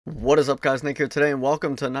What is up, guys? Nick here today, and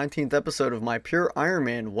welcome to the 19th episode of my Pure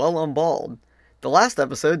Ironman Well Unballed. The last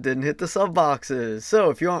episode didn't hit the sub boxes, so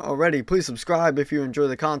if you aren't already, please subscribe if you enjoy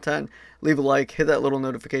the content, leave a like, hit that little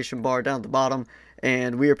notification bar down at the bottom,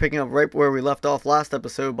 and we are picking up right where we left off last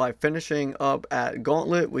episode by finishing up at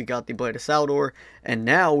Gauntlet. We got the Blade of Saldor, and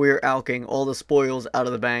now we're alching all the spoils out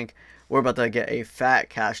of the bank. We're about to get a fat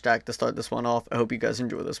cash stack to start this one off. I hope you guys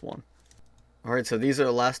enjoy this one. Alright, so these are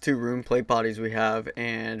the last two rune plate bodies we have,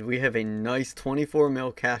 and we have a nice 24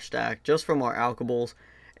 mil cash stack just from our alchables,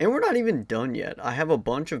 and we're not even done yet. I have a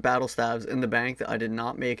bunch of battle stabs in the bank that I did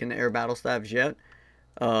not make into air battle stabs yet.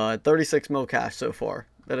 36 mil cash so far.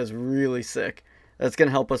 That is really sick. That's going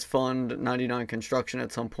to help us fund 99 construction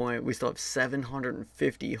at some point. We still have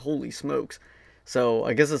 750, holy smokes. So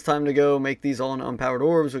I guess it's time to go make these all into unpowered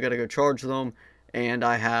orbs. We got to go charge them. And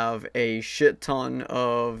I have a shit ton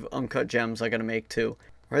of uncut gems I gotta make too.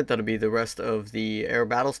 Alright, that'll be the rest of the air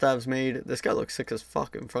battle stabs made. This guy looks sick as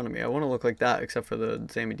fuck in front of me. I want to look like that except for the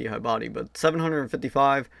Sammy D high body. But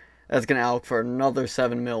 755, that's gonna alch for another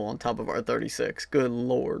 7 mil on top of our 36. Good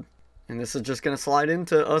lord. And this is just gonna slide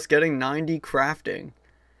into us getting 90 crafting.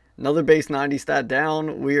 Another base 90 stat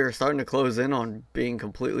down. We are starting to close in on being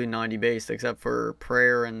completely 90 based except for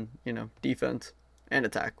prayer and, you know, defense. And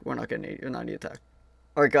attack. We're not getting 80 or 90 attack.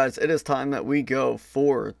 Alright guys, it is time that we go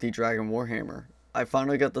for the Dragon Warhammer. I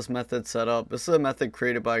finally got this method set up. This is a method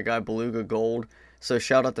created by a guy, Beluga Gold. So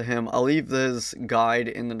shout out to him. I'll leave this guide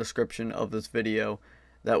in the description of this video.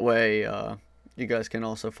 That way you guys can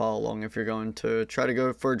also follow along if you're going to try to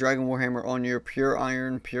go for a Dragon Warhammer on your pure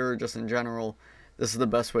iron, pure just in general. This is the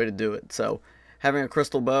best way to do it. So having a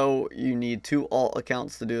crystal bow, you need 2 alt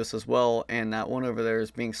accounts to do this as well, and that one over there is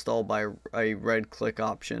being stalled by a red click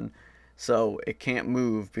option, so it can't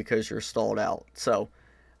move because you're stalled out. So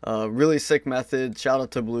really sick method. Shout out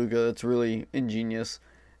to Beluga, it's really ingenious,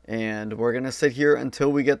 and we're gonna sit here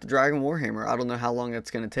until we get the Dragon Warhammer. I don't know how long it's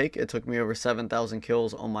gonna take. It took me over 7,000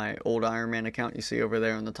 kills on my old Ironman account you see over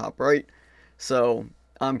there on the top right, so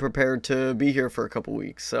I'm prepared to be here for a couple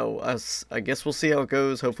weeks. So I guess we'll see how it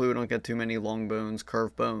goes. Hopefully we don't get too many long bones,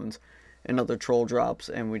 curved bones, and other troll drops,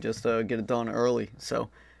 and we just get it done early. So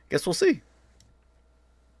I guess we'll see.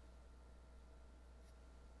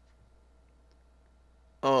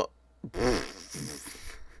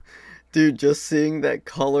 Dude, just seeing that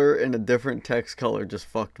color in a different text color just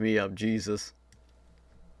fucked me up. Jesus.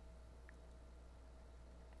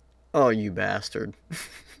 Oh, you bastard.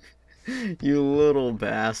 You little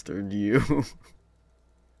bastard, you.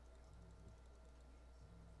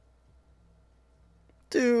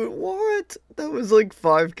 Dude, what? That was like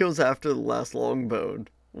 5 kills after the last longbow.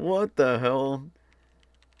 What the hell?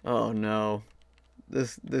 Oh no.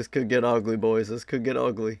 This could get ugly, boys. This could get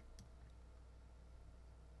ugly.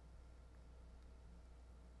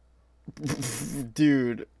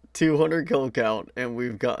 Dude, 200 kill count, and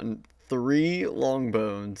we've gotten 3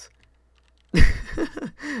 longbones.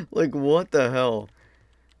 Like, what the hell?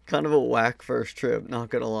 Kind of a whack first trip, not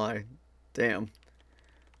gonna lie. Damn.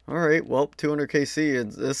 Alright, well, 200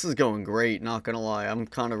 KC, this is going great, not gonna lie. I'm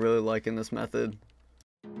kind of really liking this method.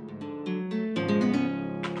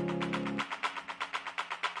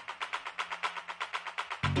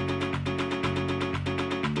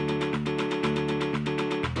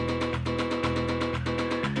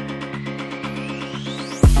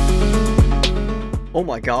 Oh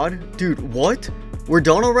my god, dude, what? We're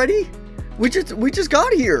done already? We just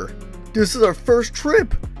got here. Dude, this is our first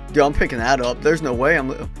trip. Dude, I'm picking that up. There's no way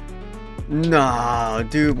Nah,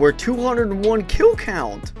 dude, we're 201 kill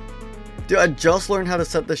count. Dude, I just learned how to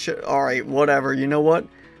set this shit. Alright, whatever. You know what?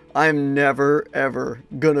 I'm never, ever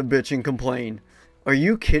gonna bitch and complain. Are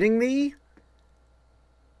you kidding me?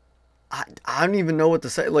 I don't even know what to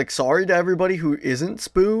say. Like, sorry to everybody who isn't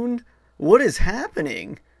spooned. What is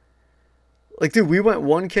happening? Like, dude, we went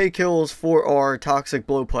 1k kills for our toxic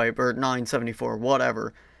blowpipe, or 974,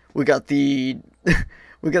 whatever. We got the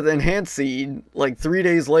we got the enhanced seed like 3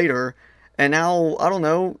 days later, and now, I don't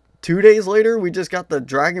know, 2 days later we just got the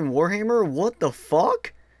Dragon Warhammer. What the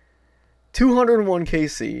fuck? 201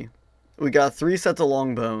 KC. We got 3 sets of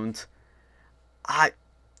long bones.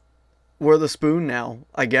 We're the spoon now,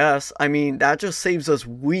 I guess. I mean, that just saves us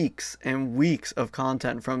weeks and weeks of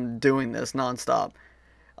content from doing this nonstop.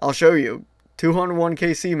 I'll show you. 201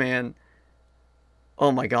 KC, man.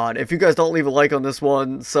 Oh my god. If you guys don't leave a like on this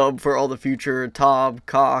one, sub for all the future, Tob,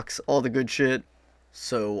 Cox, all the good shit.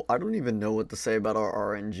 So, I don't even know what to say about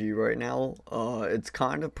our RNG right now. It's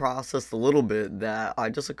kind of processed a little bit that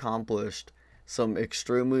I just accomplished some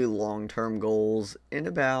extremely long-term goals in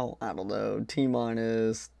about, I don't know,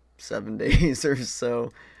 T-minus 7 days or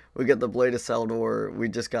so. We got the Blade of Saldor. We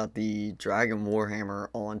just got the Dragon Warhammer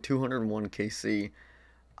on 201 KC.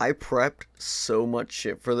 I prepped so much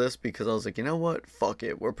shit for this because I was like, you know what? Fuck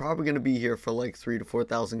it. We're probably going to be here for like 3,000 to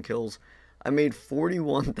 4,000 kills. I made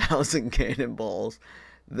 41,000 cannonballs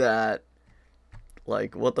that,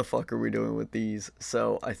 like, what the fuck are we doing with these?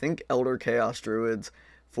 So I think Elder Chaos Druids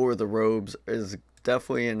for the robes is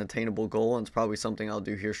definitely an attainable goal, and it's probably something I'll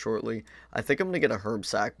do here shortly. I think I'm going to get a herb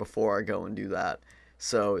sack before I go and do that.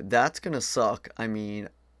 So that's going to suck. I mean,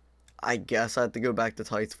 I guess I have to go back to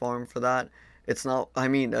Tithe Farm for that. It's not, I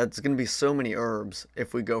mean, it's going to be so many herbs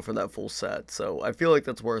if we go for that full set. So I feel like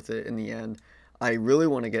that's worth it in the end. I really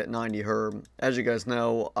want to get 90 herb. As you guys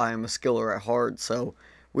know, I'm a skiller at heart, so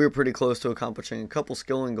we were pretty close to accomplishing a couple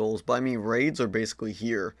skilling goals. But I mean, raids are basically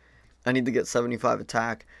here. I need to get 75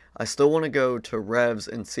 attack. I still want to go to revs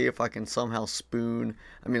and see if I can somehow spoon.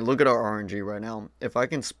 I mean, look at our RNG right now. If I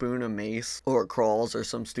can spoon a mace or a crawls or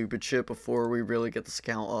some stupid shit before we really get the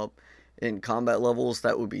count up in combat levels,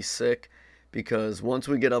 that would be sick. Because once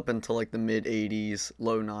we get up into like the mid 80s,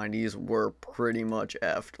 low 90s, we're pretty much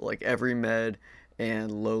effed. Like every med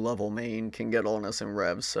and low level main can get on us in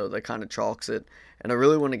revs, so that kind of chalks it. And I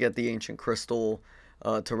really want to get the Ancient Crystal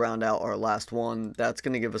to round out our last one. That's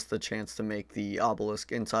going to give us the chance to make the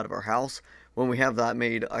obelisk inside of our house. When we have that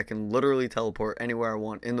made, I can literally teleport anywhere I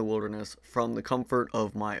want in the wilderness from the comfort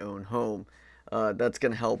of my own home. That's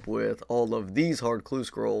going to help with all of these hard clue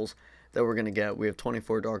scrolls that we're going to get. We have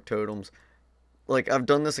 24 dark totems. Like, I've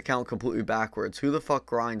done this account completely backwards. Who the fuck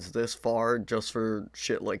grinds this far just for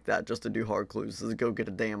shit like that, just to do hard clues? Just go get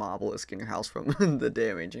a damn obelisk in your house from the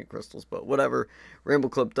damn ancient crystals. But whatever, ramble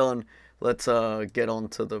clip done. Let's get on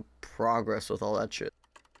to the progress with all that shit.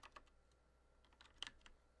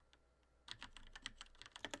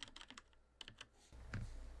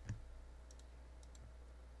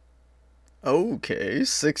 Okay,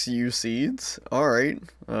 6 U seeds. Alright,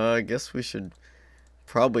 I guess we should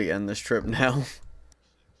probably end this trip now.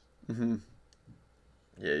 Yeah,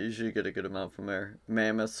 usually you get a good amount from there.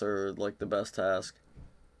 Mammoths are like the best task.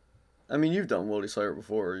 I mean, you've done Wildy Slayer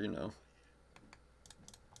before, you know.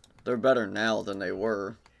 They're better now than they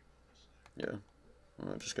were. Yeah.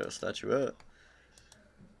 I just got a statuette.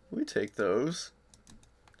 We take those.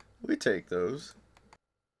 We take those.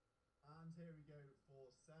 And here we go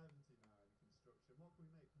for 79 construction. What can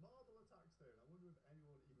we make? Marble attack stone. I wonder if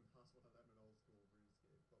anyone even has one of them in old school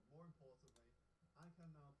Runescape. But more importantly, I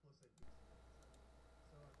can now plus 8.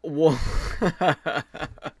 Whoa.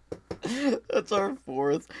 That's our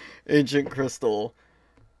 4th ancient crystal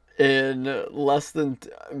in less than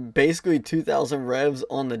basically 2,000 revs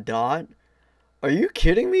on the dot. Are you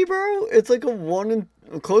kidding me, bro? It's like a 1 in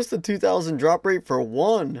close to 2,000 drop rate for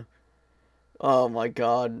 1. Oh my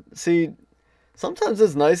god. See, sometimes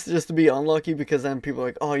it's nice just to be unlucky because then people are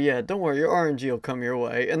like, oh yeah, don't worry, your RNG will come your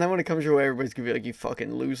way. And then when it comes your way, everybody's gonna be like, you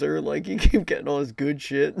fucking loser. Like, you keep getting all this good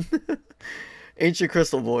shit. Ancient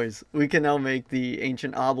Crystal Boys. We can now make the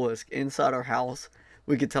Ancient Obelisk inside our house.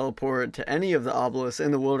 We could teleport to any of the obelisks in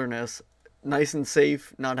the wilderness. Nice and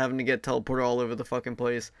safe, not having to get teleported all over the fucking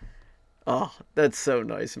place. Oh, that's so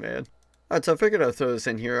nice, man. Alright, so I figured I'd throw this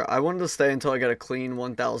in here. I wanted to stay until I got a clean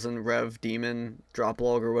 1,000 rev demon drop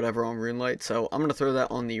log or whatever on Runelight. So I'm going to throw that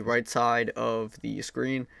on the right side of the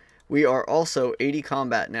screen. We are also 80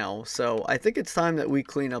 combat now. So I think it's time that we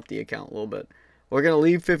clean up the account a little bit. We're going to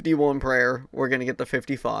leave 51 prayer. We're going to get the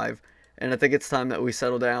 55. And I think it's time that we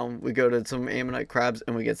settle down. We go to some ammonite crabs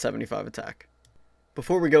and we get 75 attack.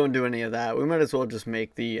 Before we go and do any of that, we might as well just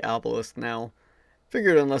make the obelisk now.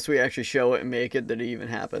 Figured unless we actually show it and make it, did it even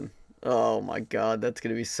happen? Oh my god, that's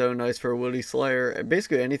going to be so nice for a Wildy Slayer. And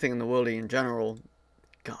basically anything in the Wildy in general.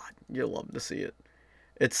 God, you'll love to see it.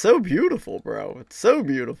 It's so beautiful, bro. It's so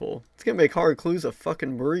beautiful. It's going to make hard clues a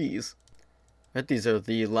fucking breeze. Right, these are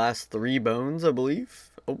the last 3 bones, I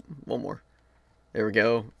believe. Oh, one more. There we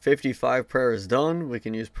go. 55 prayer is done. We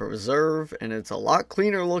can use preserve, and it's a lot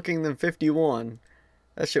cleaner looking than 51.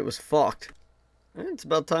 That shit was fucked. It's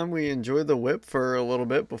about time we enjoy the whip for a little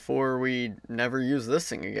bit before we never use this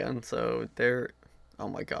thing again. So there, oh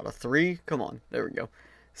my god, a 3? Come on, there we go.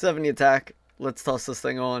 70 attack. Let's toss this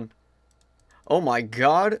thing on. Oh my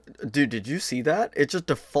god, dude, did you see that? It just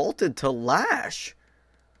defaulted to lash.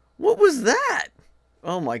 What was that?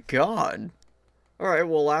 Oh my god. Alright,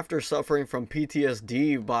 well, after suffering from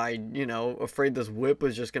PTSD by, you know, afraid this whip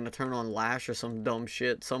was just going to turn on lash or some dumb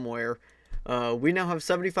shit somewhere, we now have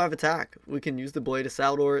 75 attack. We can use the Blade of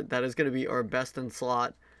Saldor. That is going to be our best in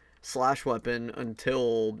slot slash weapon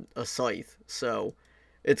until a scythe. So,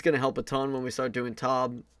 it's going to help a ton when we start doing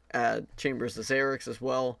Tob at Chambers of Xerics as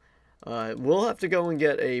well. We'll have to go and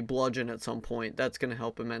get a bludgeon at some point. That's going to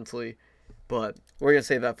help immensely. But we're going to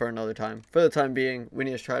save that for another time. For the time being, we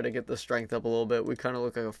need to try to get the strength up a little bit. We kind of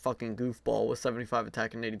look like a fucking goofball with 75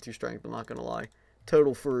 attack and 82 strength, I'm not going to lie.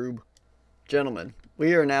 Total froob. Gentlemen,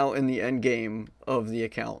 we are now in the end game of the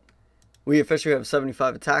account. We officially have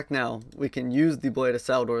 75 attack now. We can use the Blade of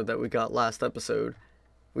Saldor that we got last episode.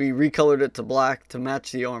 We recolored it to black to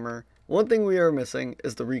match the armor. One thing we are missing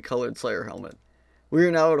is the recolored Slayer helmet. We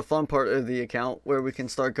are now at a fun part of the account where we can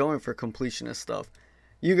start going for completionist stuff.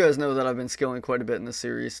 You guys know that I've been skilling quite a bit in this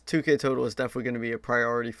series. 2k total is definitely going to be a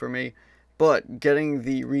priority for me. But getting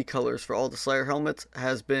the recolors for all the Slayer helmets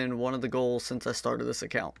has been one of the goals since I started this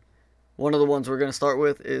account. One of the ones we're going to start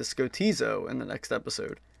with is Scotizo in the next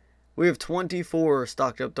episode. We have 24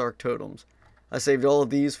 stocked up Dark Totems. I saved all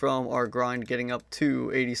of these from our grind getting up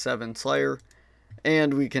to 87 Slayer.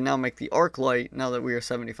 And we can now make the Arc Light now that we are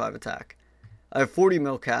 75 attack. I have 40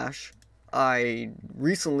 mil cash. I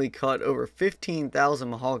recently cut over 15,000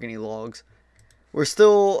 mahogany logs. We're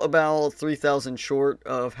still about 3,000 short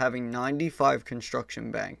of having 95 construction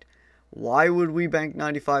banked. Why would we bank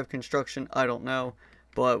 95 construction? I don't know.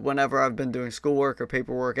 But whenever I've been doing schoolwork or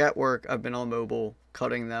paperwork at work, I've been on mobile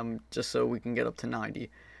cutting them just so we can get up to 90.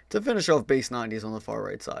 To finish off base 90s on the far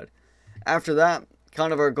right side. After that,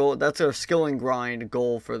 kind of our goal, that's our skill and grind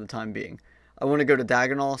goal for the time being. I want to go to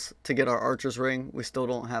Dagonos to get our Archer's Ring. We still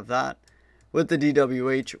don't have that. With the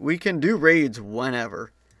DWH, we can do raids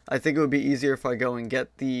whenever. I think it would be easier if I go and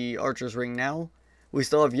get the Archer's Ring now. We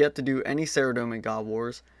still have yet to do any Ceridome and God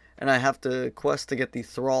Wars, and I have to quest to get the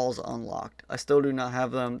Thralls unlocked. I still do not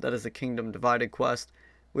have them. That is a Kingdom Divided quest.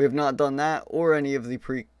 We have not done that or any of the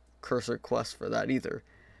precursor quests for that either.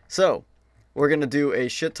 So, we're going to do a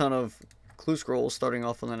shit ton of clue scrolls starting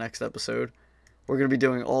off on the next episode. We're going to be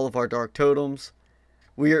doing all of our Dark Totems.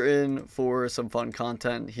 We are in for some fun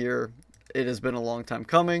content here. It has been a long time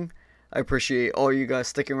coming. I appreciate all you guys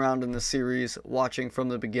sticking around in this series, watching from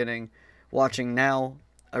the beginning, watching now.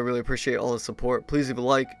 I really appreciate all the support. Please leave a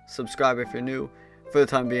like, subscribe if you're new. For the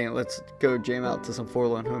time being, let's go jam out to some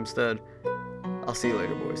Forlorn Homestead. I'll see you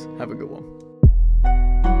later, boys. Have a good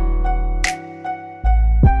one.